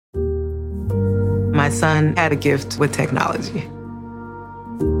my son had a gift with technology.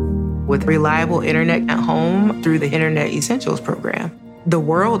 With reliable internet at home through the Internet Essentials program, the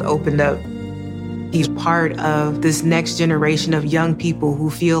world opened up. He's part of this next generation of young people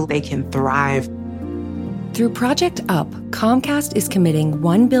who feel they can thrive. Through Project UP, Comcast is committing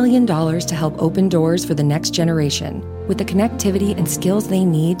 $1 billion to help open doors for the next generation with the connectivity and skills they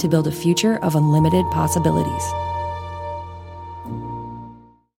need to build a future of unlimited possibilities.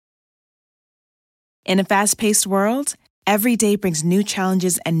 In a fast-paced world, every day brings new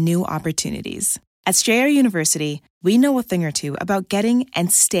challenges and new opportunities. At Strayer University, we know a thing or two about getting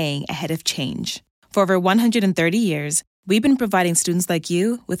and staying ahead of change. For over 130 years, we've been providing students like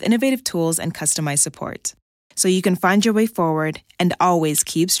you with innovative tools and customized support, so you can find your way forward and always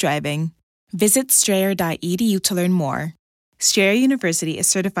keep striving. Visit strayer.edu to learn more. Strayer University is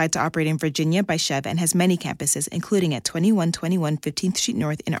certified to operate in Virginia by Chev and has many campuses, including at 2121 15th Street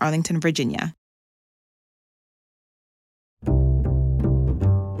North in Arlington, Virginia.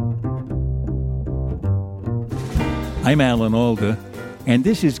 I'm Alan Alda, and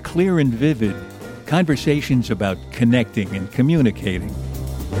this is Clear and Vivid, conversations about connecting and communicating.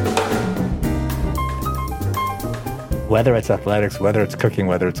 Whether it's athletics, whether it's cooking,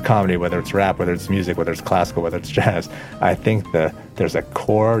 whether it's comedy, whether it's rap, whether it's music, whether it's classical, whether it's jazz, I think that there's a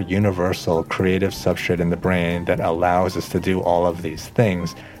core, universal, creative substrate in the brain that allows us to do all of these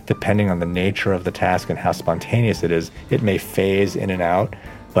things. Depending on the nature of the task and how spontaneous it is, it may phase in and out,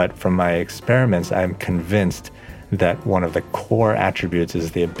 but from my experiments, I'm convinced that one of the core attributes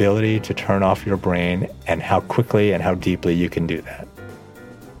is the ability to turn off your brain and how quickly and how deeply you can do that.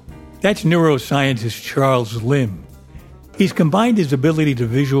 That's neuroscientist Charles Limb. He's combined his ability to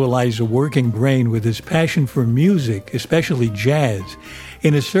visualize a working brain with his passion for music, especially jazz,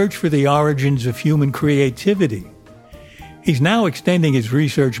 in a search for the origins of human creativity. He's now extending his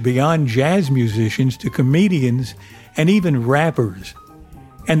research beyond jazz musicians to comedians and even rappers.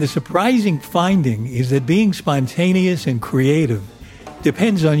 And the surprising finding is that being spontaneous and creative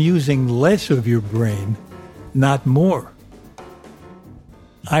depends on using less of your brain, not more.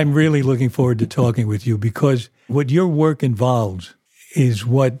 I'm really looking forward to talking with you because what your work involves is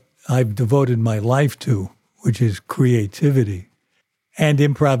what I've devoted my life to, which is creativity and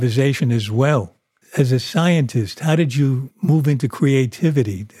improvisation as well. As a scientist, how did you move into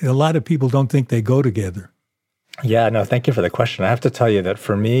creativity? A lot of people don't think they go together. Yeah, no, thank you for the question. I have to tell you that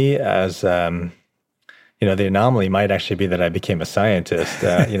for me, as the anomaly might actually be that I became a scientist.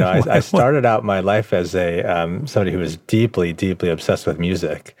 I started out my life as a somebody who was deeply, deeply obsessed with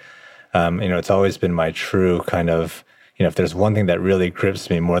music. It's always been my true kind of, if there's one thing that really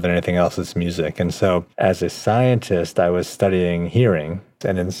grips me more than anything else, it's music. And so as a scientist, I was studying hearing.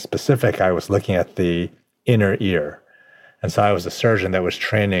 And in specific, I was looking at the inner ear. And so I was a surgeon that was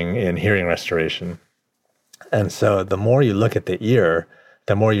training in hearing restoration. And so the more you look at the ear,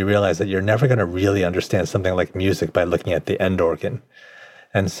 the more you realize that you're never going to really understand something like music by looking at the end organ.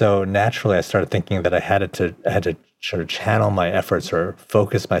 And so naturally, I started thinking that I had to sort of channel my efforts or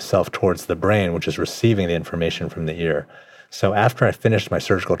focus myself towards the brain, which is receiving the information from the ear. So after I finished my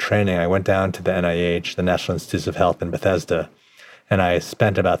surgical training, I went down to the NIH, the National Institutes of Health in Bethesda, and I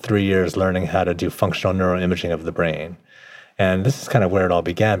spent about 3 years learning how to do functional neuroimaging of the brain. And this is kind of where it all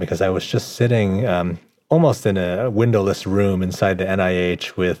began, because I was just sitting almost in a windowless room inside the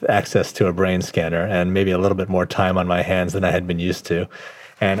NIH with access to a brain scanner and maybe a little bit more time on my hands than I had been used to.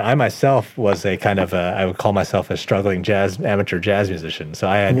 And I myself was a kind of I would call myself a struggling amateur jazz musician. So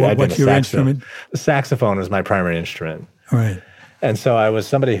I'd What's been your instrument? Saxophone was my primary instrument. Right. And so I was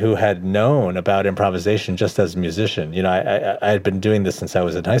somebody who had known about improvisation just as a musician. I had been doing this since I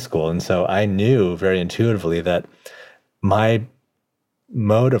was in high school. And so I knew very intuitively that my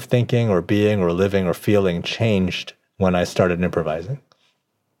mode of thinking or being or living or feeling changed when I started improvising.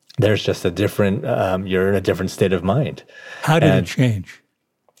 There's just a different, you're in a different state of mind. How did it change?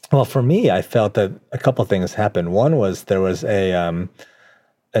 Well, for me, I felt that a couple things happened. One was there was an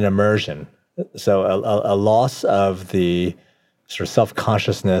immersion. So a loss of the sort of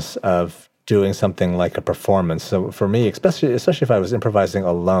self-consciousness of doing something like a performance. So for me, especially if I was improvising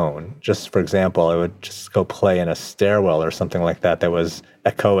alone, just for example, I would just go play in a stairwell or something like that was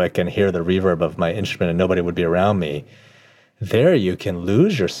echoic and hear the reverb of my instrument and nobody would be around me. There you can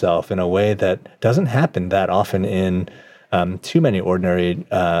lose yourself in a way that doesn't happen that often in too many ordinary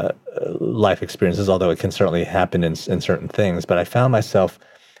life experiences, although it can certainly happen in certain things. But I found myself,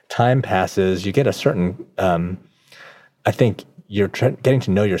 time passes, you get a certain, I think, you're getting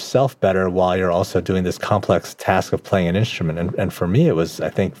to know yourself better while you're also doing this complex task of playing an instrument. And for me, it was, I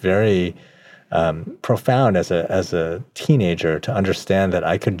think, very profound as a teenager to understand that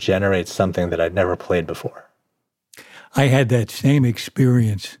I could generate something that I'd never played before. I had that same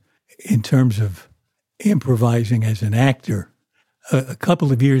experience in terms of improvising as an actor a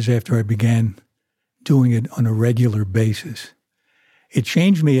couple of years after I began doing it on a regular basis. It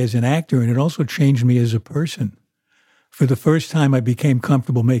changed me as an actor, and it also changed me as a person. For the first time, I became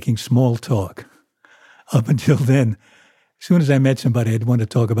comfortable making small talk. Up until then, as soon as I met somebody, I'd want to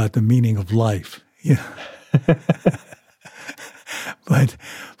talk about the meaning of life. Yeah.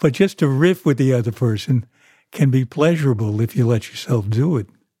 But just to riff with the other person can be pleasurable if you let yourself do it.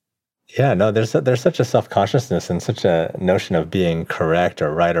 Yeah, no, there's such a self-consciousness and such a notion of being correct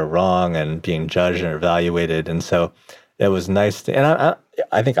or right or wrong and being judged and evaluated. And so it was nice to, and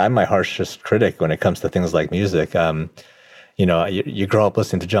I think I'm my harshest critic when it comes to things like music. You grow up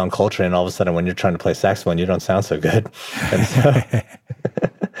listening to John Coltrane, and all of a sudden when you're trying to play saxophone, you don't sound so good. And so,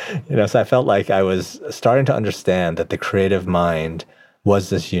 so I felt like I was starting to understand that the creative mind was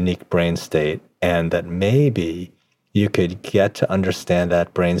this unique brain state, and that maybe you could get to understand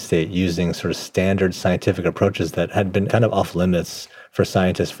that brain state using sort of standard scientific approaches that had been kind of off limits for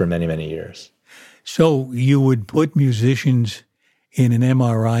scientists for many, many years. So you would put musicians in an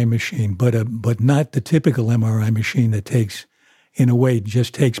MRI machine, but not the typical MRI machine that in a way,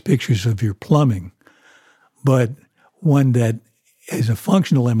 just takes pictures of your plumbing, but one that is a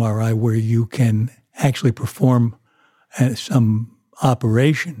functional MRI where you can actually perform some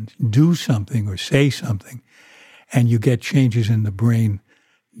operation, do something or say something, and you get changes in the brain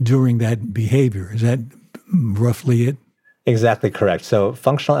during that behavior. Is that roughly it? Exactly correct. So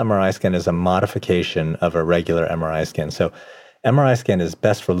functional MRI scan is a modification of a regular MRI scan. So MRI scan is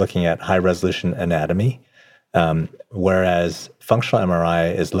best for looking at high-resolution anatomy, whereas functional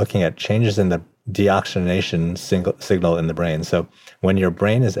MRI is looking at changes in the deoxygenation signal in the brain. So when your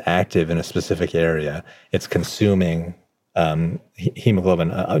brain is active in a specific area, it's consuming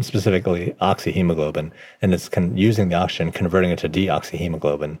hemoglobin, specifically oxyhemoglobin, and it's using the oxygen, converting it to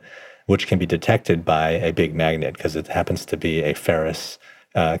deoxyhemoglobin, which can be detected by a big magnet because it happens to be a ferrous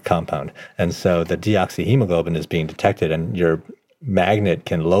compound. And so the deoxyhemoglobin is being detected, and your magnet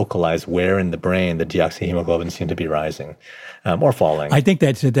can localize where in the brain the deoxyhemoglobin seems to be rising or falling. I think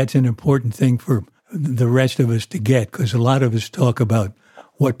that's an important thing for the rest of us to get, because a lot of us talk about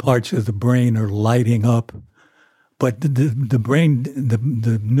what parts of the brain are lighting up, but the brain,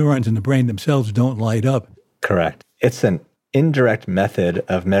 the neurons in the brain themselves don't light up. Correct. It's an indirect method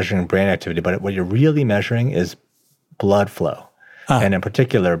of measuring brain activity, but what you're really measuring is blood flow, and in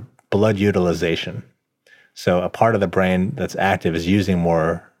particular, blood utilization. So a part of the brain that's active is using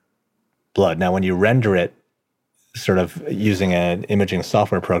more blood. Now, when you render it sort of using an imaging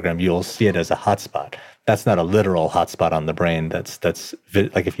software program, you'll see it as a hotspot. That's not a literal hotspot on the brain. That's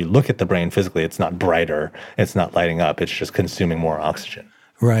like if you look at the brain physically, it's not brighter, it's not lighting up, it's just consuming more oxygen.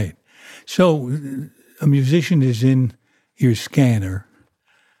 Right. So a musician is in your scanner.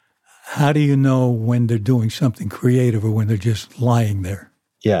 How do you know when they're doing something creative or when they're just lying there?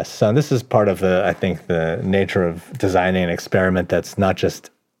 Yes. So this is part of the nature of designing an experiment that's not just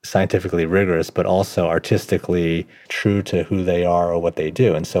scientifically rigorous, but also artistically true to who they are or what they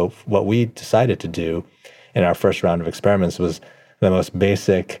do. And so what we decided to do in our first round of experiments was the most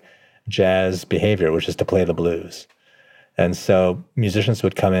basic jazz behavior, which is to play the blues. And so musicians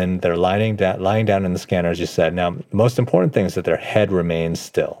would come in, they're lying down in the scanner, as you said. Now, the most important thing is that their head remains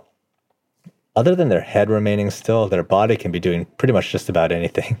still. Other than their head remaining still, their body can be doing pretty much just about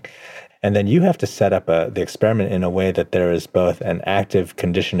anything. And then you have to set up the experiment in a way that there is both an active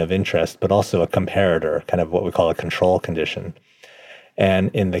condition of interest, but also a comparator, kind of what we call a control condition.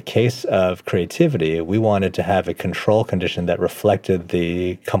 And in the case of creativity, we wanted to have a control condition that reflected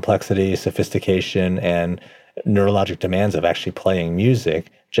the complexity, sophistication, and neurologic demands of actually playing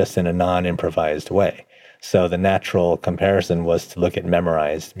music just in a non-improvised way. So the natural comparison was to look at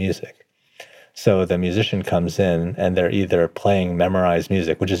memorized music. So the musician comes in and they're either playing memorized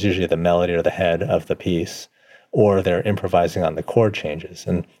music, which is usually the melody or the head of the piece, or they're improvising on the chord changes.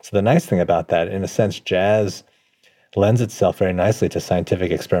 And so the nice thing about that, in a sense, jazz lends itself very nicely to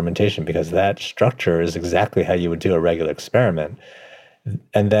scientific experimentation because that structure is exactly how you would do a regular experiment.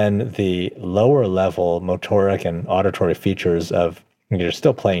 And then the lower level motoric and auditory features of you're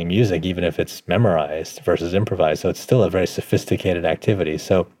still playing music, even if it's memorized versus improvised. So it's still a very sophisticated activity.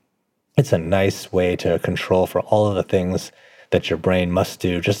 So it's a nice way to control for all of the things that your brain must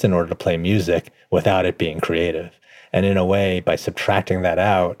do just in order to play music without it being creative. And in a way, by subtracting that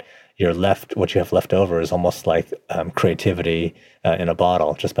out, what you have left over is almost like creativity in a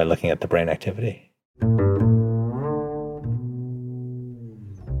bottle, just by looking at the brain activity.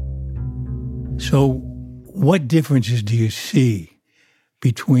 So what differences do you see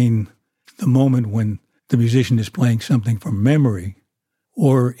between the moment when the musician is playing something from memory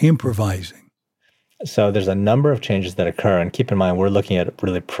or improvising? So there's a number of changes that occur, and keep in mind, we're looking at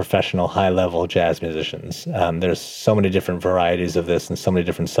really professional, high-level jazz musicians. There's so many different varieties of this and so many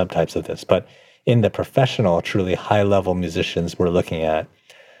different subtypes of this. But in the professional, truly high-level musicians we're looking at,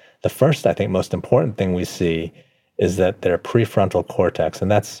 the first, I think, most important thing we see is that their prefrontal cortex, and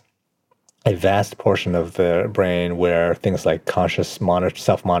that's a vast portion of the brain where things like conscious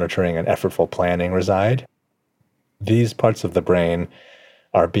self-monitoring and effortful planning reside. These parts of the brain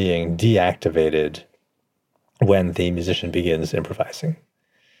are being deactivated when the musician begins improvising.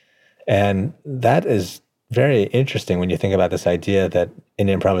 And that is very interesting when you think about this idea that in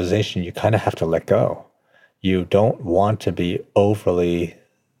improvisation, you kind of have to let go. You don't want to be overly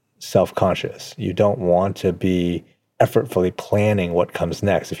self-conscious. You don't want to be effortfully planning what comes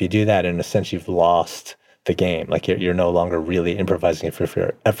next. If you do that, in a sense, you've lost the game. Like you're no longer really improvising if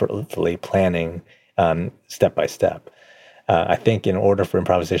you're effortlessly planning step by step. I think in order for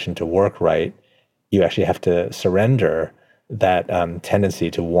improvisation to work right, you actually have to surrender that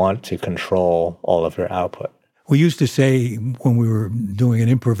tendency to want to control all of your output. We used to say when we were doing an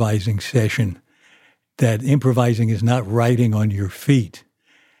improvising session that improvising is not writing on your feet.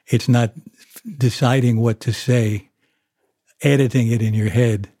 It's not deciding what to say, editing it in your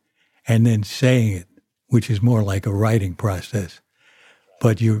head, and then saying it, which is more like a writing process.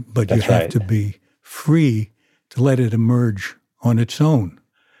 But you have to be free to let it emerge on its own.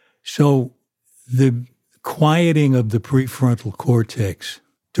 So the quieting of the prefrontal cortex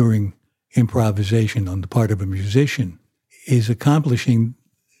during improvisation on the part of a musician is accomplishing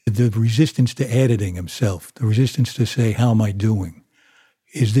the resistance to editing himself, the resistance to say, how am I doing?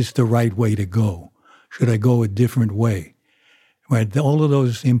 Is this the right way to go? Should I go a different way? Right? All of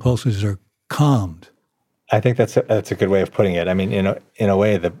those impulses are calmed. I think that's a good way of putting it. I mean, in a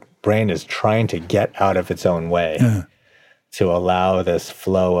way, the brain is trying to get out of its own way to allow this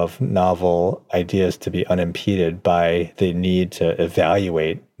flow of novel ideas to be unimpeded by the need to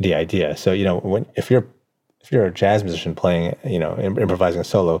evaluate the idea. So, if you're a jazz musician playing, improvising a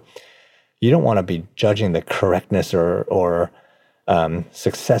solo, you don't want to be judging the correctness or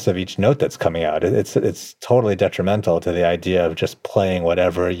success of each note that's coming out. It's totally detrimental to the idea of just playing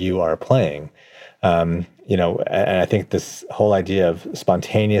whatever you are playing. And I think this whole idea of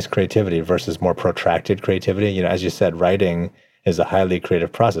spontaneous creativity versus more protracted creativity, as you said, writing is a highly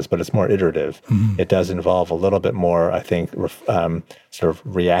creative process, but it's more iterative. Mm-hmm. It does involve a little bit more, I think, sort of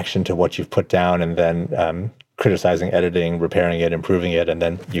reaction to what you've put down and then criticizing, editing, repairing it, improving it, and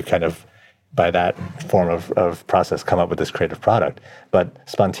then you kind of, by that form of process, come up with this creative product. But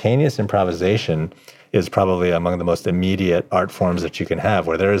spontaneous improvisation is probably among the most immediate art forms that you can have,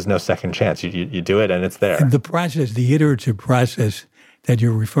 where there is no second chance. You do it and it's there. And the process, the iterative process that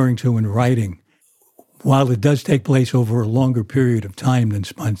you're referring to in writing, while it does take place over a longer period of time than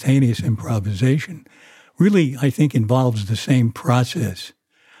spontaneous improvisation, really, I think, involves the same process.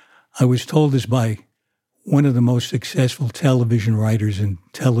 I was told this by one of the most successful television writers in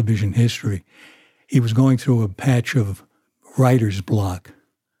television history. He was going through a patch of writer's block.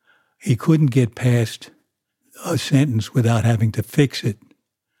 He couldn't get past a sentence without having to fix it.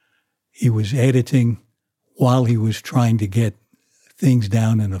 He was editing while he was trying to get things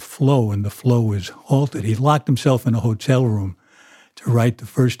down in a flow, and the flow was halted. He locked himself in a hotel room to write the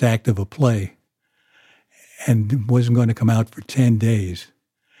first act of a play, and it wasn't going to come out for 10 days.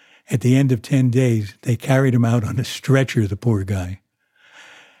 At the end of 10 days, they carried him out on a stretcher, the poor guy.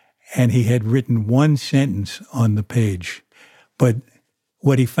 And he had written one sentence on the page. But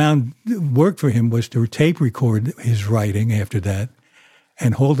what he found worked for him was to tape record his writing after that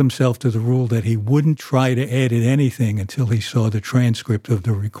and hold himself to the rule that he wouldn't try to edit anything until he saw the transcript of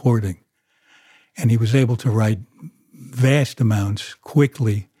the recording. And he was able to write vast amounts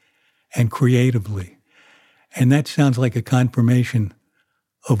quickly and creatively. And that sounds like a confirmation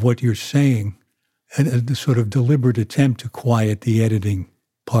of what you're saying, a sort of deliberate attempt to quiet the editing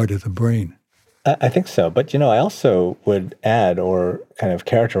part of the brain. I think so. But, I also would add or kind of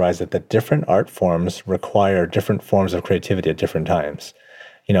characterize it that different art forms require different forms of creativity at different times.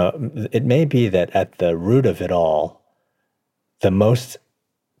 It may be that at the root of it all, the most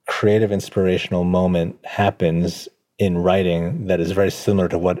creative, inspirational moment happens in writing that is very similar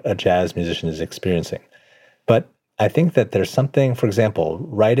to what a jazz musician is experiencing. But I think that there's something, for example,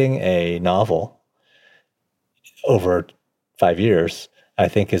 writing a novel over 5 years, I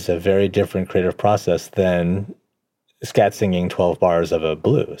think, is a very different creative process than scat singing 12 bars of a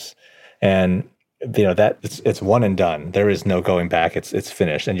blues. And that it's one and done. There is no going back. It's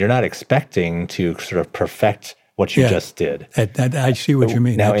finished. And you're not expecting to sort of perfect what you just did. I see what you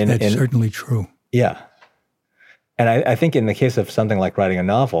mean. Now, that's certainly true. Yeah. And I think in the case of something like writing a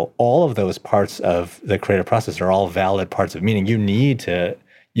novel, all of those parts of the creative process are all valid parts of meaning.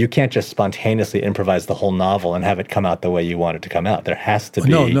 You can't just spontaneously improvise the whole novel and have it come out the way you want it to come out. There has to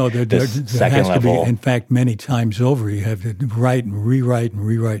be there has to be. In fact, many times over, you have to write and rewrite and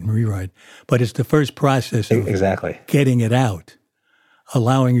rewrite and rewrite. But it's the first process of getting it out,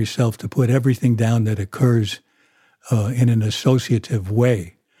 allowing yourself to put everything down that occurs in an associative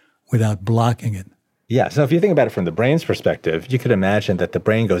way without blocking it. Yeah, so if you think about it from the brain's perspective, you could imagine that the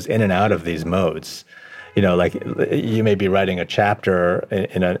brain goes in and out of these modes. Like you may be writing a chapter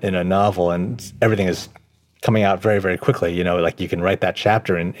in a novel and everything is coming out very, very quickly. Like you can write that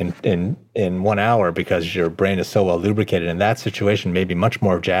chapter in 1 hour because your brain is so well lubricated. In that situation, maybe much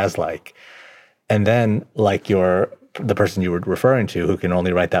more jazz-like. And then like the person you were referring to who can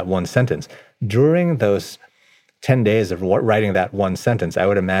only write that one sentence, during those 10 days of writing that one sentence, I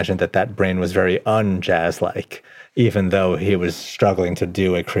would imagine that brain was very un-jazz-like, even though he was struggling to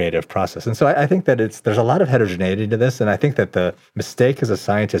do a creative process. And so I think that there's a lot of heterogeneity to this, and I think that the mistake as a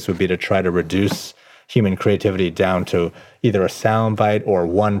scientist would be to try to reduce human creativity down to either a soundbite or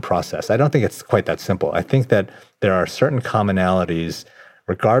one process. I don't think it's quite that simple. I think that there are certain commonalities,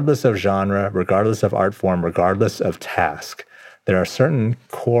 regardless of genre, regardless of art form, regardless of task. There are certain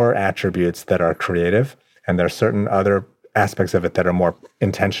core attributes that are creative, and there are certain other aspects of it that are more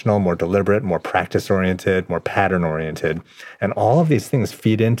intentional, more deliberate, more practice-oriented, more pattern-oriented. And all of these things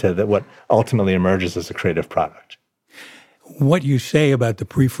feed into what ultimately emerges as a creative product. What you say about the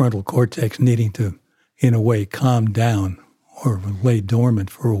prefrontal cortex needing to, in a way, calm down or lay dormant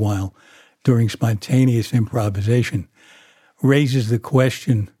for a while during spontaneous improvisation raises the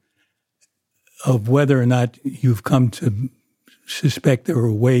question of whether or not you've come to suspect there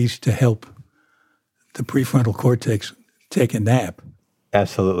are ways to help the prefrontal cortex take a nap.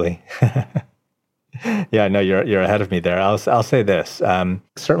 Absolutely. Yeah, no, you're ahead of me there. I'll say this.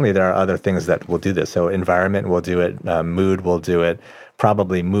 Certainly there are other things that will do this. So environment will do it. Mood will do it.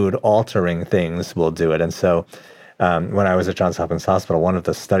 Probably mood-altering things will do it. And so when I was at Johns Hopkins Hospital, one of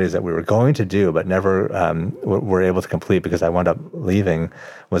the studies that we were going to do but never were able to complete because I wound up leaving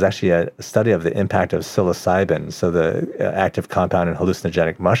was actually a study of the impact of psilocybin, so the active compound in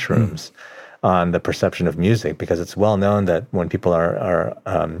hallucinogenic mushrooms, on the perception of music, because it's well known that when people are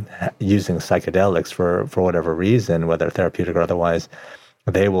using psychedelics for whatever reason, whether therapeutic or otherwise,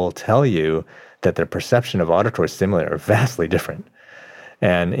 they will tell you that their perception of auditory stimuli are vastly different,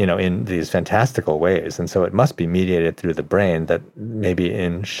 and in these fantastical ways. And so it must be mediated through the brain, that maybe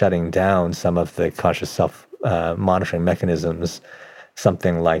in shutting down some of the conscious self-monitoring mechanisms,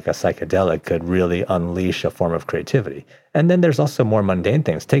 something like a psychedelic could really unleash a form of creativity. And then there's also more mundane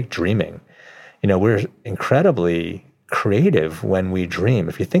things. Take dreaming. We're incredibly creative when we dream.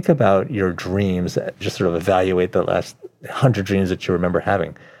 If you think about your dreams, just sort of evaluate the last 100 dreams that you remember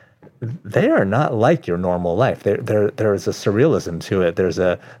having, they are not like your normal life. There is a surrealism to it. There's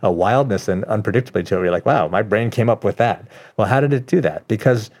a wildness and unpredictability to it. You're like, wow, my brain came up with that. Well, how did it do that?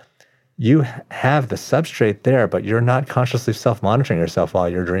 Because you have the substrate there, but you're not consciously self-monitoring yourself while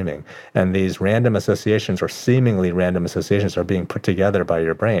you're dreaming. And these random associations, or seemingly random associations, are being put together by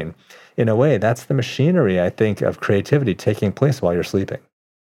your brain. In a way, that's the machinery, I think, of creativity taking place while you're sleeping.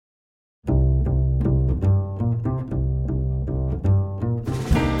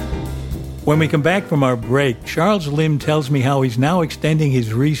 When we come back from our break, Charles Limb tells me how he's now extending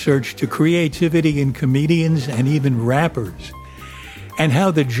his research to creativity in comedians and even rappers, and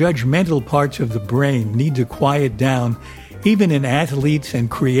how the judgmental parts of the brain need to quiet down even in athletes and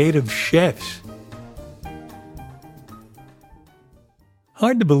creative chefs.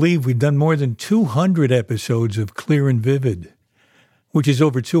 Hard to believe we've done more than 200 episodes of Clear and Vivid, which is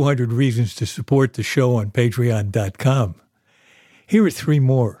over 200 reasons to support the show on Patreon.com. Here are 3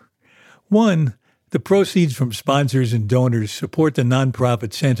 more. 1, the proceeds from sponsors and donors support the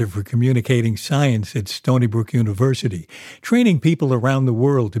nonprofit Center for Communicating Science at Stony Brook University, training people around the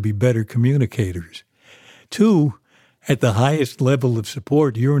world to be better communicators. 2, at the highest level of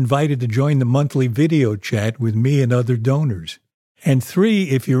support, you're invited to join the monthly video chat with me and other donors. And 3,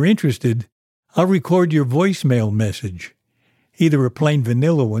 if you're interested, I'll record your voicemail message. Either a plain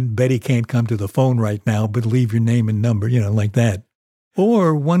vanilla one, Betty can't come to the phone right now, but leave your name and number, like that.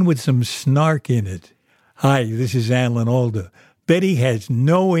 Or one with some snark in it. Hi, this is Alan Alda. Betty has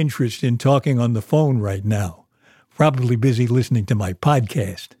no interest in talking on the phone right now. Probably busy listening to my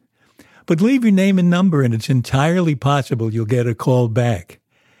podcast. But leave your name and number, and it's entirely possible you'll get a call back.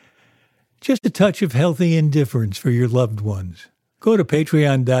 Just a touch of healthy indifference for your loved ones. Go to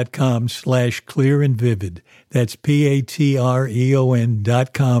patreon.com/clearandvivid. That's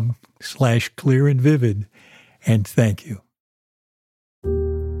patreon.com/clearandvivid. And thank you.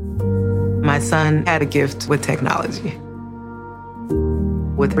 My son had a gift with technology.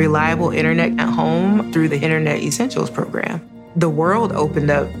 With reliable internet at home through the Internet Essentials program, the world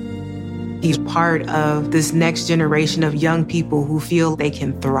opened up. He's part of this next generation of young people who feel they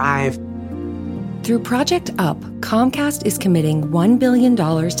can thrive. Through Project UP, Comcast is committing $1 billion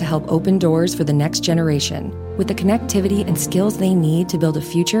to help open doors for the next generation with the connectivity and skills they need to build a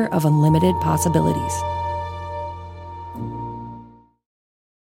future of unlimited possibilities.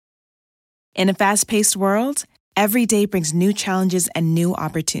 In a fast-paced world, every day brings new challenges and new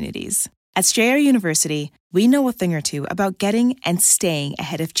opportunities. At Strayer University, we know a thing or two about getting and staying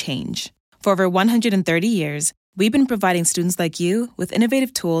ahead of change. For over 130 years, we've been providing students like you with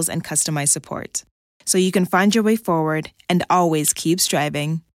innovative tools and customized support, so you can find your way forward and always keep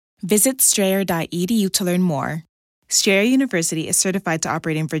striving. Visit strayer.edu to learn more. Strayer University is certified to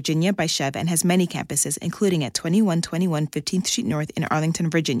operate in Virginia by Chev and has many campuses, including at 2121 15th Street North in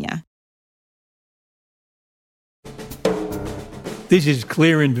Arlington, Virginia. This is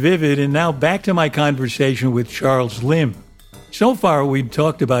Clear and Vivid, and now back to my conversation with Charles Limb. So far, we've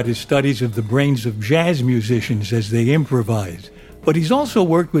talked about his studies of the brains of jazz musicians as they improvise, but he's also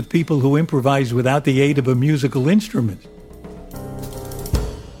worked with people who improvise without the aid of a musical instrument.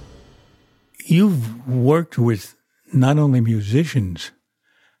 You've worked with not only musicians,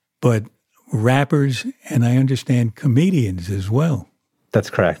 but rappers, and I understand comedians as well. That's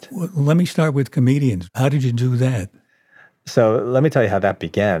correct. Well, let me start with comedians. How did you do that? So let me tell you how that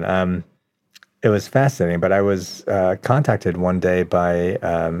began. It was fascinating, but I was contacted one day by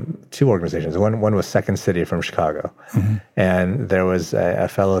two organizations. One was Second City from Chicago. Mm-hmm. And there was a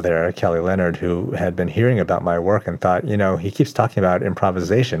fellow there, Kelly Leonard, who had been hearing about my work and thought, he keeps talking about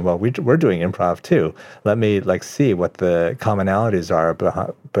improvisation. Well, we're doing improv too. Let me see what the commonalities are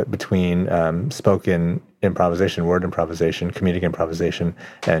between spoken improvisation, word improvisation, comedic improvisation,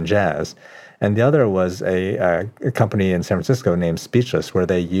 and jazz. And the other was a company in San Francisco named Speechless, where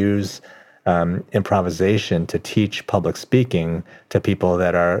they use improvisation to teach public speaking to people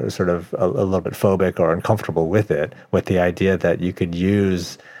that are sort of a little bit phobic or uncomfortable with it, with the idea that you could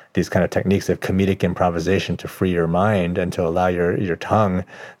use these kind of techniques of comedic improvisation to free your mind and to allow your tongue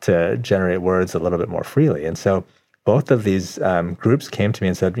to generate words a little bit more freely. And so both of these groups came to me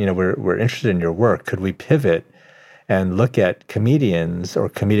and said, we're interested in your work. Could we pivot and look at comedians or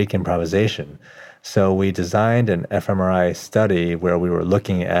comedic improvisation? So we designed an fMRI study where we were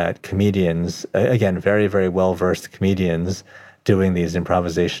looking at comedians, again, very, very well-versed comedians doing these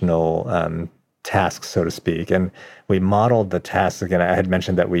improvisational tasks, so to speak. And we modeled the tasks. Again, I had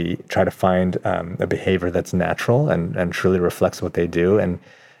mentioned that we try to find a behavior that's natural and truly reflects what they do. And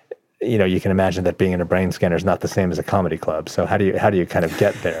you can imagine that being in a brain scanner is not the same as a comedy club. So how do you kind of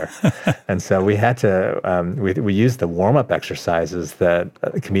get there? And so we had to we used the warm-up exercises that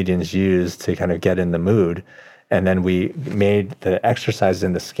comedians use to kind of get in the mood, and then we made the exercises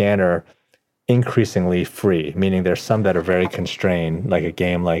in the scanner increasingly free, meaning there's some that are very constrained, like a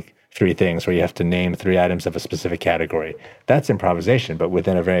game like Three Things, where you have to name 3 items of a specific category. That's improvisation, but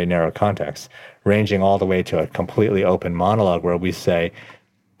within a very narrow context, ranging all the way to a completely open monologue where we say,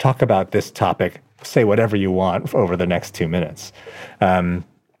 talk about this topic, say whatever you want over the next 2 minutes. And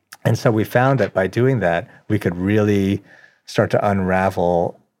so we found that by doing that, we could really start to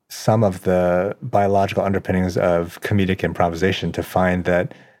unravel some of the biological underpinnings of comedic improvisation to find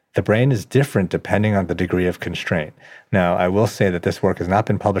that the brain is different depending on the degree of constraint. Now, I will say that this work has not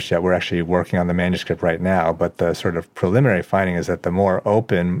been published yet. We're actually working on the manuscript right now, but the sort of preliminary finding is that the more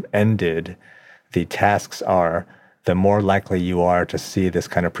open-ended the tasks are, the more likely you are to see this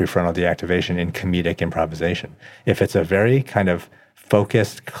kind of prefrontal deactivation in comedic improvisation. If it's a very kind of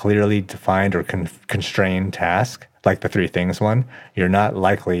focused, clearly defined or constrained task, like the Three Things one, you're not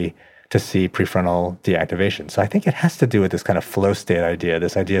likely to see prefrontal deactivation. So I think it has to do with this kind of flow state idea,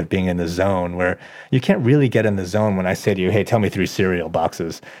 this idea of being in the zone, where you can't really get in the zone when I say to you, hey, tell me 3 cereal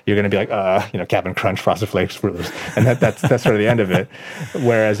boxes. You're going to be like, Cap'n Crunch, Frosted Flakes, Fruit Loops. And that's sort of the end of it.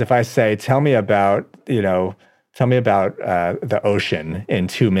 Whereas if I say, tell me about the ocean in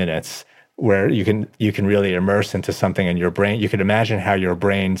 2 minutes, where you can really immerse into something in your brain. You could imagine how your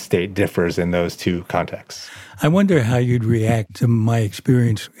brain state differs in those two contexts. I wonder how you'd react to my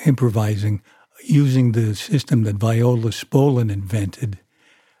experience improvising using the system that Viola Spolin invented.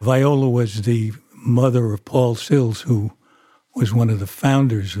 Viola was the mother of Paul Sills, who was one of the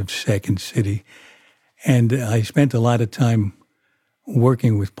founders of Second City. And I spent a lot of time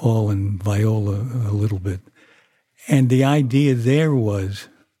working with Paul and Viola a little bit. And the idea there was,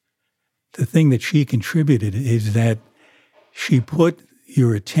 the thing that she contributed is that she put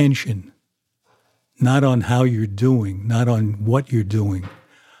your attention not on how you're doing, not on what you're doing,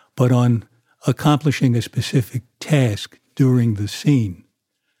 but on accomplishing a specific task during the scene.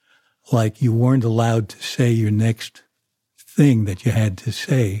 Like you weren't allowed to say your next thing that you had to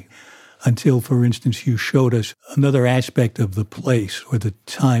say until, for instance, you showed us another aspect of the place or the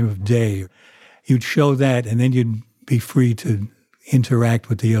time of day. You'd show that, and then you'd be free to interact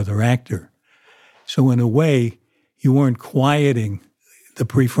with the other actor. So in a way, you weren't quieting the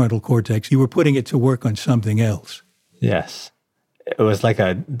prefrontal cortex. You were putting it to work on something else. Yes. It was like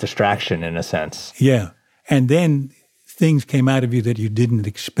a distraction in a sense. Yeah. And then things came out of you that you didn't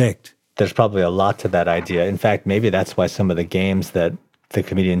expect. There's probably a lot to that idea. In fact, maybe that's why some of the games that the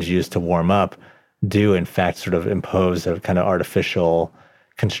comedians use to warm up do, in fact, sort of impose a kind of artificial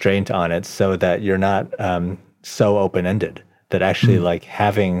constraint on it so that you're not so open-ended, that actually like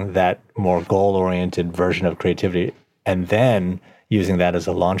having that more goal-oriented version of creativity and then using that as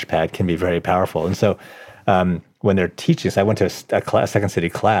a launch pad can be very powerful. And so when they're teaching, so I went to a Second City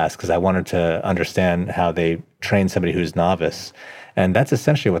class because I wanted to understand how they train somebody who's novice. And that's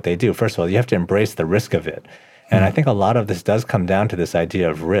essentially what they do. First of all, you have to embrace the risk of it. And I think a lot of this does come down to this idea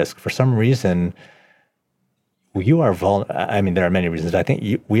of risk. For some reason, you are I mean, there are many reasons, but I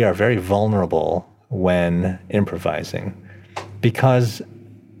think we are very vulnerable when improvising because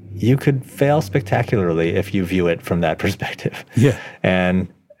you could fail spectacularly if you view it from that perspective. Yeah. And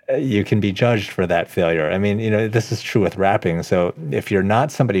you can be judged for that failure. I mean, this is true with rapping. So if you're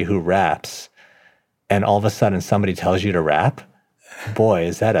not somebody who raps and all of a sudden somebody tells you to rap, boy,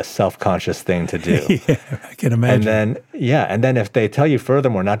 is that a self-conscious thing to do. Yeah, I can imagine. And then if they tell you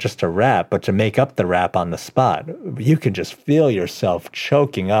furthermore, not just to rap, but to make up the rap on the spot, you can just feel yourself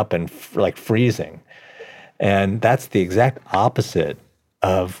choking up and like freezing. And that's the exact opposite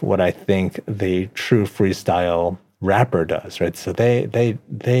of what I think the true freestyle rapper does, right? So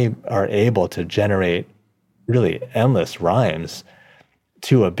they are able to generate really endless rhymes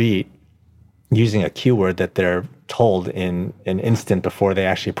to a beat using a keyword that they're told in an instant before they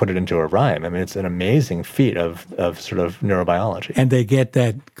actually put it into a rhyme. I mean, it's an amazing feat of sort of neurobiology. And they get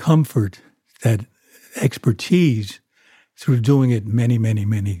that comfort, that expertise through doing it many, many,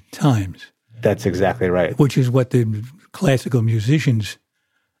 many times. That's exactly right. Which is what the classical musicians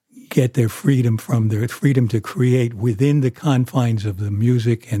get their freedom from, their freedom to create within the confines of the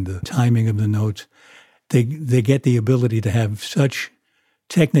music and the timing of the notes. They get the ability to have such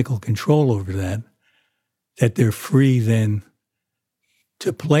technical control over that they're free then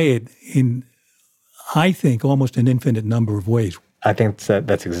to play it in, I think, almost an infinite number of ways. I think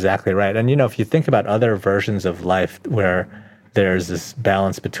that's exactly right. And, if you think about other versions of life where there's this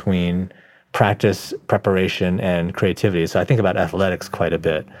balance between practice, preparation, and creativity. So I think about athletics quite a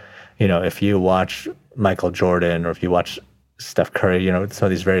bit. If you watch Michael Jordan or if you watch Steph Curry, some of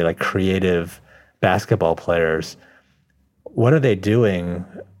these very like creative basketball players, what are they doing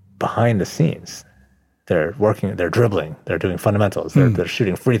behind the scenes? They're working, they're dribbling, they're doing fundamentals, they're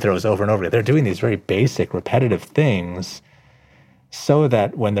shooting free throws over and over again. They're doing these very basic, repetitive things so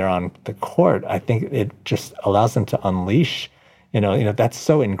that when they're on the court, I think it just allows them to unleash, that's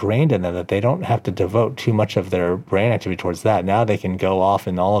so ingrained in them that they don't have to devote too much of their brain activity towards that. Now they can go off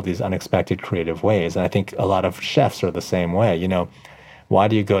in all of these unexpected creative ways. And I think a lot of chefs are the same way. Why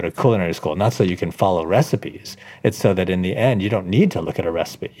do you go to culinary school? Not so you can follow recipes. It's so that in the end, you don't need to look at a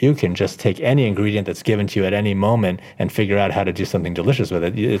recipe. You can just take any ingredient that's given to you at any moment and figure out how to do something delicious with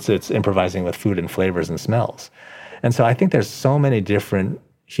it. It's improvising with food and flavors and smells. And so I think there's so many different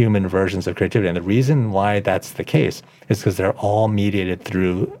human versions of creativity. And the reason why that's the case is because they're all mediated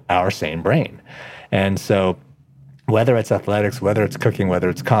through our same brain. And so whether it's athletics, whether it's cooking, whether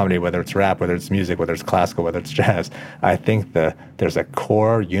it's comedy, whether it's rap, whether it's music, whether it's classical, whether it's jazz, I think there's a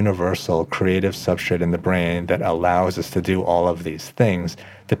core universal creative substrate in the brain that allows us to do all of these things.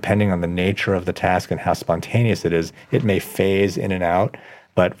 Depending on the nature of the task and how spontaneous it is, it may phase in and out.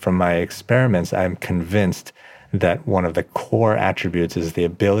 But from my experiments, I'm convinced that one of the core attributes is the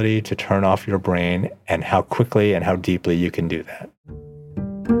ability to turn off your brain and how quickly and how deeply you can do that.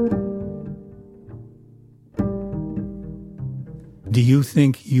 Do you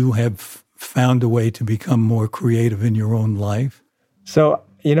think you have found a way to become more creative in your own life? So,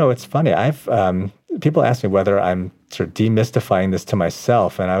 it's funny. People ask me whether I'm sort of demystifying this to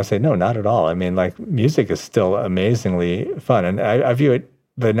myself, and I would say, no, not at all. I mean, like, music is still amazingly fun. And I view it,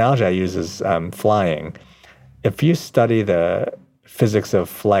 the analogy I use is flying. If you study the physics of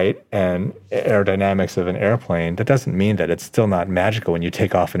flight and aerodynamics of an airplane, that doesn't mean that it's still not magical when you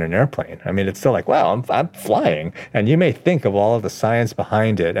take off in an airplane. I mean, it's still like, wow, I'm flying. And you may think of all of the science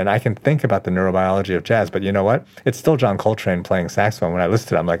behind it, and I can think about the neurobiology of jazz, but you know what? It's still John Coltrane playing saxophone. When I listen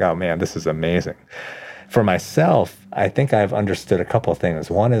to it, I'm like, oh man, this is amazing. For myself, I think I've understood a couple of things.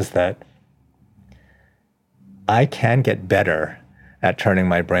 One is that I can get better at turning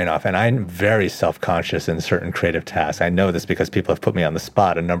my brain off. And I'm very self-conscious in certain creative tasks. I know this because people have put me on the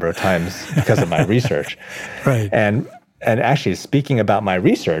spot a number of times because of my research. Right. And actually, speaking about my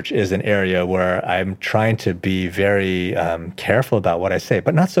research is an area where I'm trying to be very careful about what I say,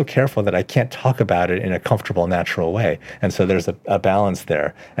 but not so careful that I can't talk about it in a comfortable, natural way. And so there's a balance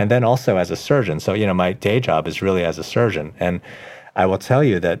there. And then also as a surgeon. So, my day job is really as a surgeon. And I will tell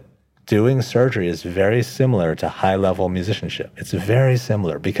you that doing surgery is very similar to high-level musicianship. It's very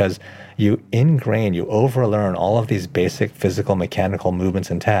similar because you overlearn all of these basic physical, mechanical movements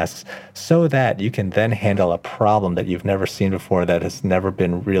and tasks so that you can then handle a problem that you've never seen before, that has never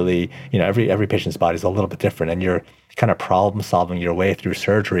been really, every patient's body is a little bit different, and you're kind of problem-solving your way through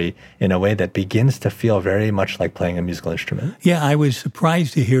surgery in a way that begins to feel very much like playing a musical instrument. Yeah, I was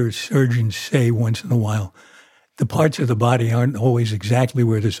surprised to hear surgeons say once in a while, the parts of the body aren't always exactly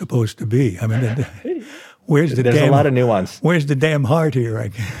where they're supposed to be. I mean, there's a lot of nuance. Where's the damn heart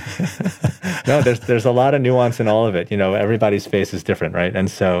here? No, there's a lot of nuance in all of it. Everybody's face is different, right? And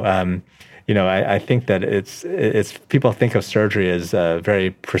so, I think that it's people think of surgery as a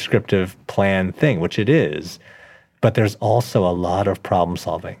very prescriptive, planned thing, which it is. But there's also a lot of problem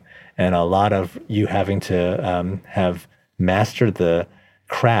solving and a lot of you having to have mastered the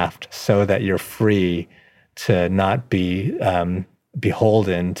craft so that you're free to not be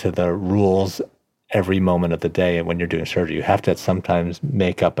beholden to the rules every moment of the day. And when you're doing surgery, you have to sometimes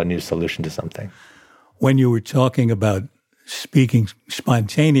make up a new solution to something. When you were talking about speaking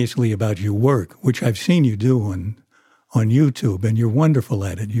spontaneously about your work, which I've seen you do on YouTube, and you're wonderful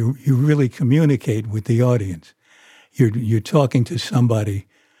at it. You really communicate with the audience. You're talking to somebody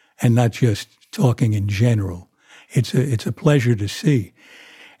and not just talking in general. It's a pleasure to see.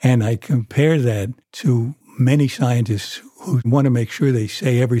 And I compare that to many scientists who want to make sure they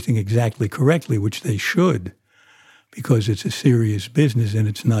say everything exactly correctly, which they should, because it's a serious business and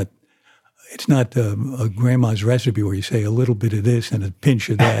it's not a grandma's recipe where you say a little bit of this and a pinch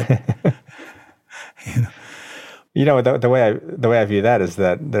of that. The way I view that is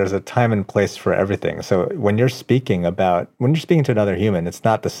that there's a time and place for everything. So when you're speaking to another human, it's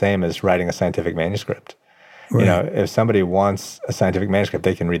not the same as writing a scientific manuscript. Right. If somebody wants a scientific manuscript,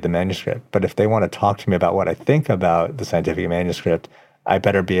 they can read the manuscript. But if they want to talk to me about what I think about the scientific manuscript, I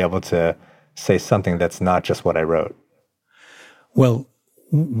better be able to say something that's not just what I wrote. Well,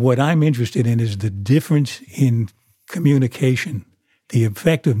 what I'm interested in is the difference in communication, the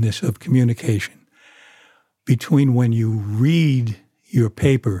effectiveness of communication between when you read your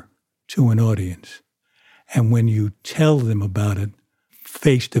paper to an audience and when you tell them about it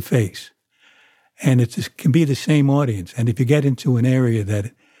face to face. And it can be the same audience. And if you get into an area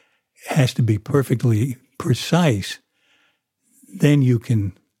that has to be perfectly precise, then you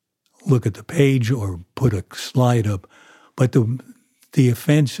can look at the page or put a slide up. But the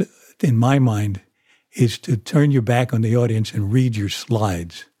offense, in my mind, is to turn your back on the audience and read your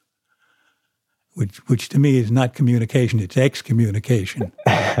slides, which to me is not communication, it's excommunication.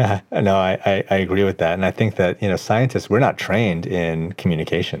 No, I agree with that. And I think that, scientists, we're not trained in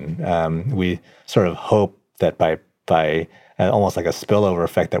communication. We sort of hope that by almost like a spillover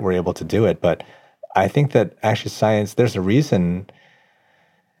effect that we're able to do it. But I think that actually science, there's a reason,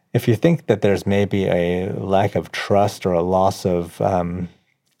 if you think that there's maybe a lack of trust or a loss of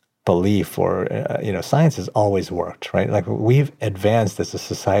belief or, science has always worked, right? Like we've advanced as a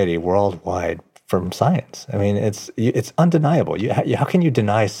society worldwide from science. I mean, it's undeniable. How can you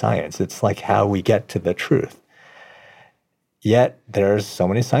deny science? It's like how we get to the truth. Yet there's so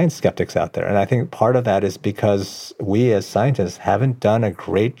many science skeptics out there. And I think part of that is because we as scientists haven't done a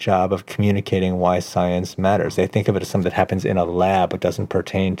great job of communicating why science matters. They think of it as something that happens in a lab but doesn't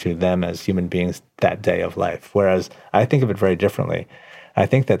pertain to them as human beings that day of life. Whereas I think of it very differently. I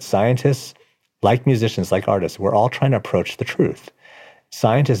think that scientists, like musicians, like artists, we're all trying to approach the truth.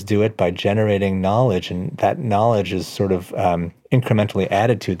 Scientists do it by generating knowledge, and that knowledge is sort of incrementally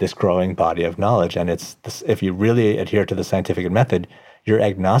added to this growing body of knowledge. And if you really adhere to the scientific method, you're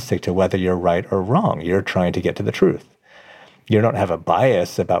agnostic to whether you're right or wrong. You're trying to get to the truth. You don't have a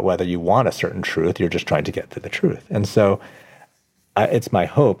bias about whether you want a certain truth. You're just trying to get to the truth. And so it's my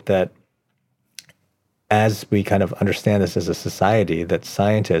hope that as we kind of understand this as a society, that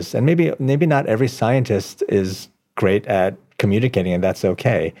scientists, and maybe not every scientist is great at communicating, and that's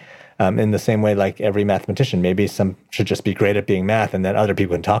okay. In the same way, like every mathematician, maybe some should just be great at being math, and then other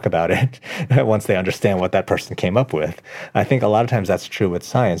people can talk about it once they understand what that person came up with. I think a lot of times that's true with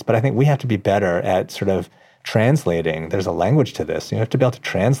science, but I think we have to be better at sort of translating. There's a language to this. You have to be able to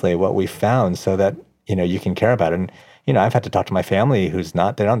translate what we found so that, you can care about it. And, I've had to talk to my family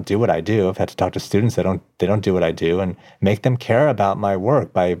they don't do what I do. I've had to talk to students that don't do what I do, and make them care about my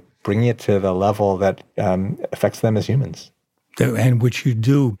work by bringing it to the level that affects them as humans. And which you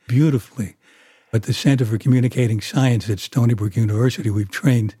do beautifully. At the Center for Communicating Science at Stony Brook University, we've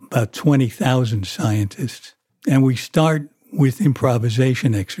trained about 20,000 scientists. And we start with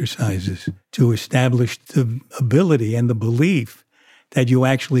improvisation exercises to establish the ability and the belief that you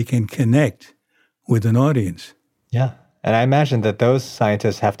actually can connect with an audience. Yeah. And I imagine that those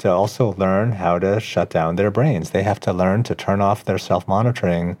scientists have to also learn how to shut down their brains. They have to learn to turn off their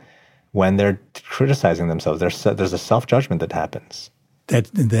self-monitoring when they're criticizing themselves. There's a self-judgment that happens.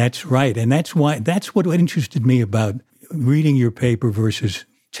 That's right. And that's what interested me about reading your paper versus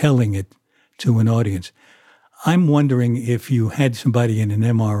telling it to an audience. I'm wondering if you had somebody in an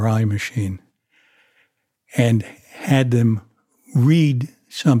MRI machine and had them read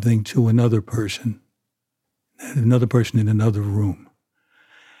something to another person in another room,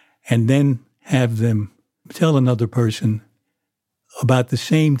 and then have them tell another person about the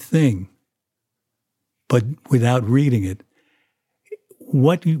same thing, but without reading it.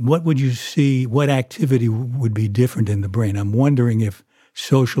 What would you see, what activity would be different in the brain? I'm wondering if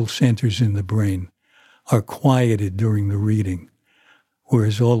social centers in the brain are quieted during the reading,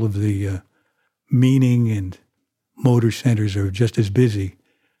 whereas all of the meaning and motor centers are just as busy,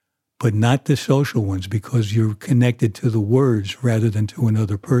 but not the social ones, because you're connected to the words rather than to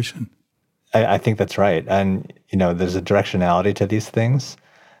another person. I think that's right. And, there's a directionality to these things,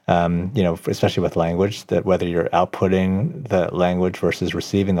 especially with language, that whether you're outputting the language versus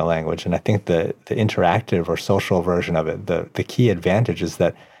receiving the language. And I think the interactive or social version of it, the key advantage is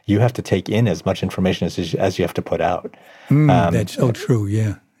that you have to take in as much information as you have to put out. That's so true,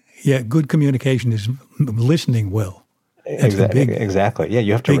 yeah. Yeah, good communication is listening well. Exactly. Yeah,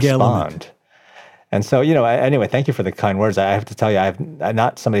 you have to respond. Element. And so, anyway, thank you for the kind words. I have to tell you, I'm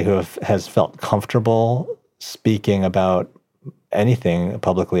not somebody who has felt comfortable speaking about anything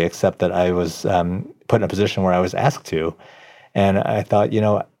publicly, except that I was put in a position where I was asked to. And I thought,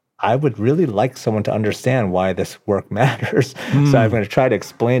 I would really like someone to understand why this work matters. So I'm going to try to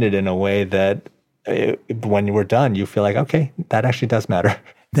explain it in a way that when we're done, you feel like, okay, that actually does matter.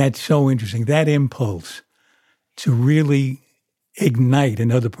 That's so interesting. That impulse to really ignite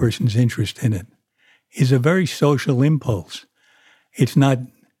another person's interest in it is a very social impulse. It's not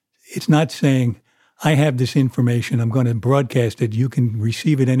saying, I have this information, I'm going to broadcast it, you can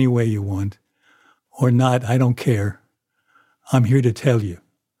receive it any way you want, or not, I don't care. I'm here to tell you.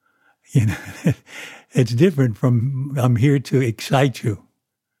 It's different from, I'm here to excite you.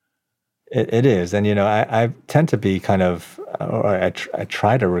 It is. And, I tend to be kind of, or I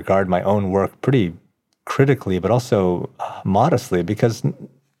try to regard my own work pretty critically, but also modestly, because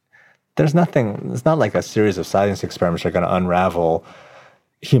it's not like a series of science experiments that are going to unravel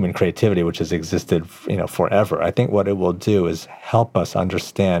human creativity, which has existed, forever. I think what it will do is help us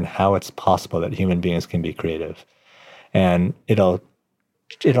understand how it's possible that human beings can be creative. And it'll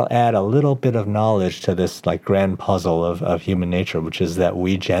add a little bit of knowledge to this like grand puzzle of human nature, which is that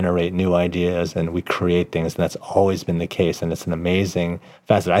we generate new ideas and we create things, and that's always been the case. And it's an amazing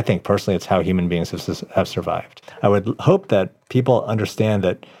facet. I think personally, it's how human beings have survived. I would hope that people understand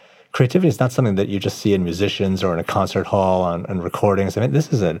that creativity is not something that you just see in musicians or in a concert hall on recordings. I mean,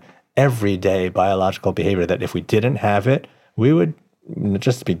 this is an everyday biological behavior that if we didn't have it, we would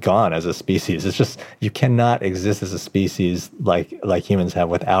just be gone as a species. It's just, you cannot exist as a species like humans have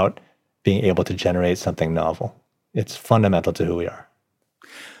without being able to generate something novel. It's fundamental to who we are.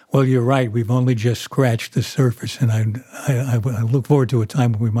 Well, you're right. We've only just scratched the surface, and I look forward to a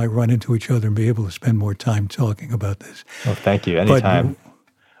time when we might run into each other and be able to spend more time talking about this. Well, thank you. Anytime. But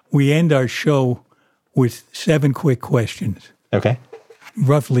we end our show with 7 quick questions. Okay.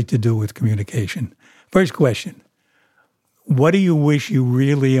 Roughly to do with communication. First question. What do you wish you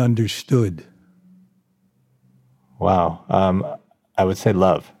really understood? Wow. I would say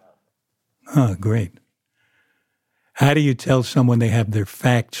love. Oh, great. How do you tell someone they have their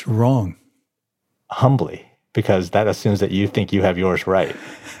facts wrong? Humbly, because that assumes that you think you have yours right.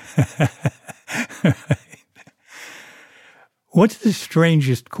 What's the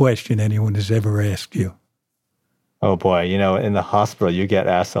strangest question anyone has ever asked you? Oh, boy. In the hospital, you get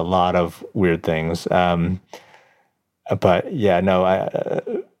asked a lot of weird things. But yeah, no,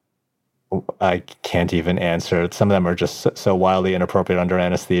 I can't even answer. Some of them are just so wildly inappropriate under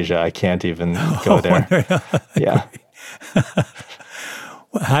anesthesia. I can't even go there. Yeah.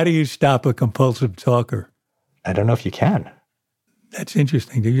 How do you stop a compulsive talker? I don't know if you can. That's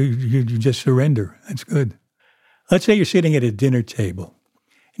interesting. You just surrender. That's good. Let's say you're sitting at a dinner table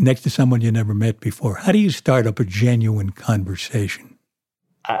next to someone you never met before. How do you start up a genuine conversation?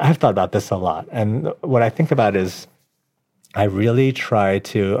 I've thought about this a lot. And what I think about is I really try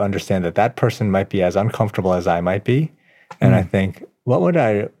to understand that that person might be as uncomfortable as I might be. And I think, what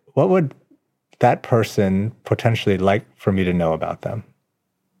would that person potentially like for me to know about them?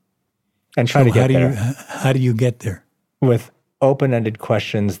 And try to get there. How do you get there? With open-ended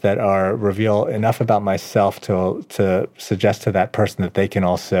questions that reveal enough about myself to suggest to that person that they can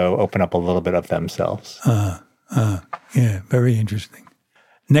also open up a little bit of themselves. Yeah, very interesting.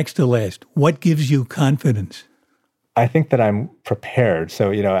 Next to last, what gives you confidence? I think that I'm prepared.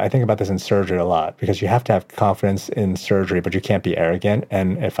 So, I think about this in surgery a lot because you have to have confidence in surgery, but you can't be arrogant.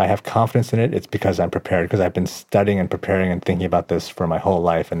 And if I have confidence in it, it's because I'm prepared, because I've been studying and preparing and thinking about this for my whole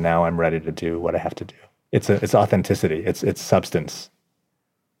life. And now I'm ready to do what I have to do. It's authenticity. It's substance.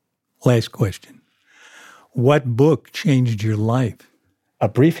 Last question. What book changed your life? A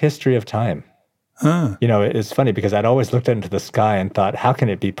Brief History of Time. It's funny because I'd always looked into the sky and thought, how can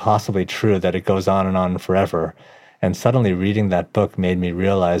it be possibly true that it goes on and on forever? And suddenly reading that book made me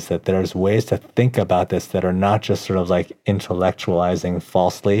realize that there's ways to think about this that are not just sort of like intellectualizing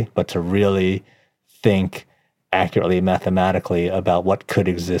falsely, but to really think accurately, mathematically about what could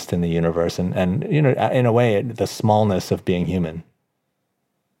exist in the universe. And in a way, the smallness of being human.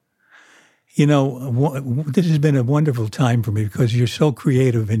 This has been a wonderful time for me because you're so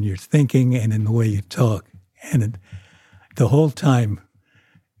creative in your thinking and in the way you talk. And the whole time,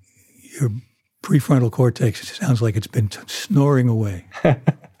 your prefrontal cortex sounds like it's been snoring away.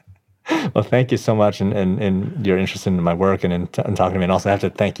 Well, thank you so much and your interest in my work and in talking to me. And also I have to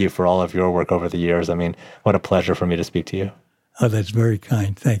thank you for all of your work over the years. I mean, what a pleasure for me to speak to you. Oh, that's very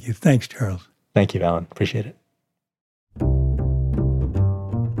kind. Thank you. Thanks, Charles. Thank you, Alan. Appreciate it.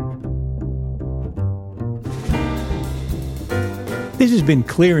 This has been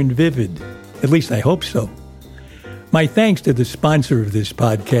Clear and Vivid. At least I hope so. My thanks to the sponsor of this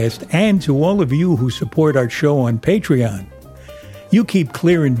podcast and to all of you who support our show on Patreon. You keep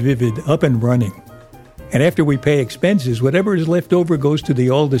Clear and Vivid up and running. And after we pay expenses, whatever is left over goes to the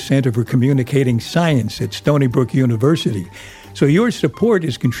Alda Center for Communicating Science at Stony Brook University. So your support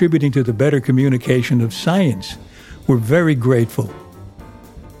is contributing to the better communication of science. We're very grateful.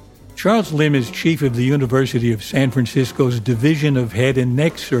 Charles Lim is chief of the University of San Francisco's Division of Head and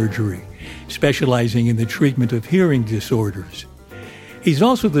Neck Surgery, specializing in the treatment of hearing disorders. He's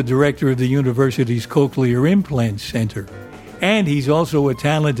also the director of the university's Cochlear Implant Center, and he's also a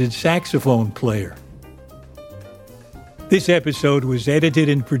talented saxophone player. This episode was edited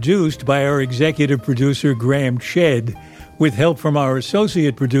and produced by our executive producer, Graham Chedd, with help from our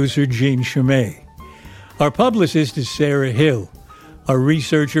associate producer, Jean Chimay. Our publicist is Sarah Hill. Our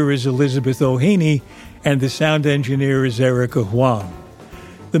researcher is Elizabeth O'Haney, and the sound engineer is Erica Huang.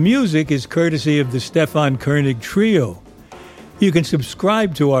 The music is courtesy of the Stefan Koenig Trio. You can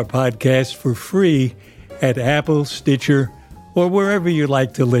subscribe to our podcast for free at Apple, Stitcher, or wherever you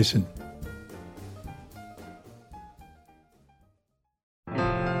like to listen.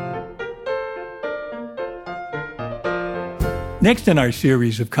 Next in our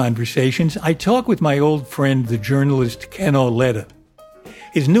series of conversations, I talk with my old friend, the journalist Ken Auletta.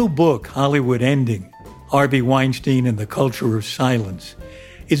 His new book, Hollywood Ending, Harvey Weinstein and the Culture of Silence,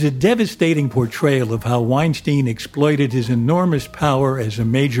 is a devastating portrayal of how Weinstein exploited his enormous power as a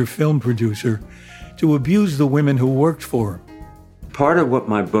major film producer to abuse the women who worked for him. Part of what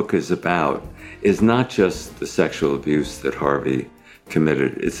my book is about is not just the sexual abuse that Harvey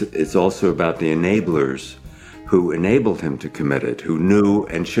committed. It's also about the enablers who enabled him to commit it, who knew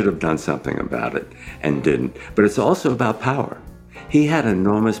and should have done something about it and didn't. But it's also about power. He had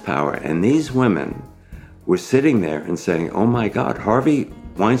enormous power, and these women were sitting there and saying, oh my God, Harvey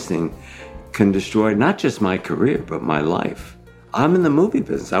Weinstein can destroy not just my career, but my life. I'm in the movie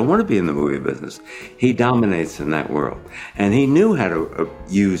business. I want to be in the movie business. He dominates in that world. And he knew how to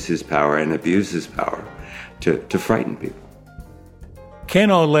use his power and abuse his power to frighten people. Ken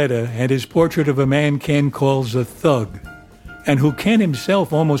Auletta and his portrait of a man Ken calls a thug, and who Ken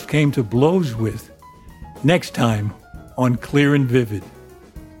himself almost came to blows with, next time on Clear and Vivid.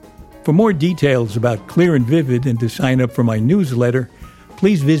 For more details about Clear and Vivid and to sign up for my newsletter,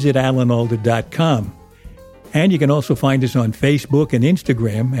 please visit alanalda.com. And you can also find us on Facebook and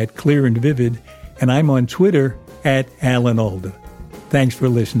Instagram at Clear and Vivid, and I'm on Twitter at Alan Alda. Thanks for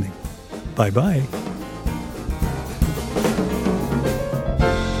listening. Bye-bye.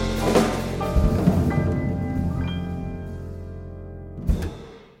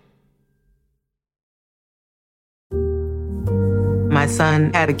 My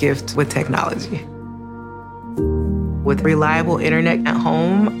son had a gift with technology. With reliable internet at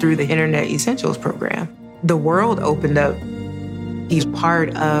home through the Internet Essentials program, the world opened up. He's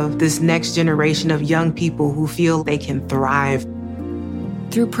part of this next generation of young people who feel they can thrive.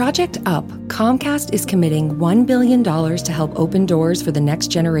 Through Project UP, Comcast is committing $1 billion to help open doors for the next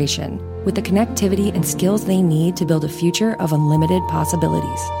generation with the connectivity and skills they need to build a future of unlimited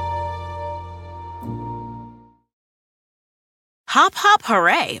possibilities. Hop, hop,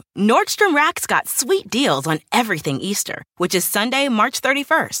 hooray! Nordstrom Rack's got sweet deals on everything Easter, which is Sunday, March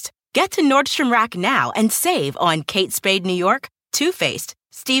 31st. Get to Nordstrom Rack now and save on Kate Spade New York, Too Faced,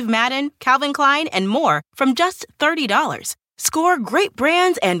 Steve Madden, Calvin Klein, and more from just $30. Score great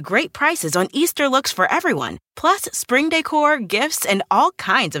brands and great prices on Easter looks for everyone, plus spring decor, gifts, and all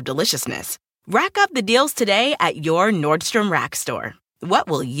kinds of deliciousness. Rack up the deals today at your Nordstrom Rack store. What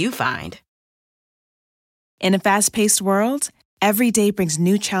will you find? In a fast-paced world, every day brings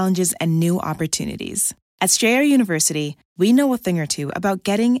new challenges and new opportunities. At Strayer University, we know a thing or two about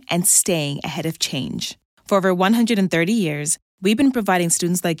getting and staying ahead of change. For over 130 years, we've been providing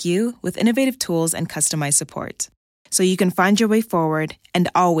students like you with innovative tools and customized support, so you can find your way forward and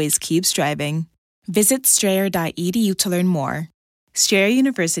always keep striving. Visit strayer.edu to learn more. Strayer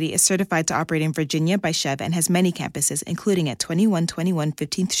University is certified to operate in Virginia by Chev and has many campuses, including at 2121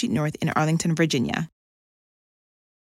 15th Street North in Arlington, Virginia.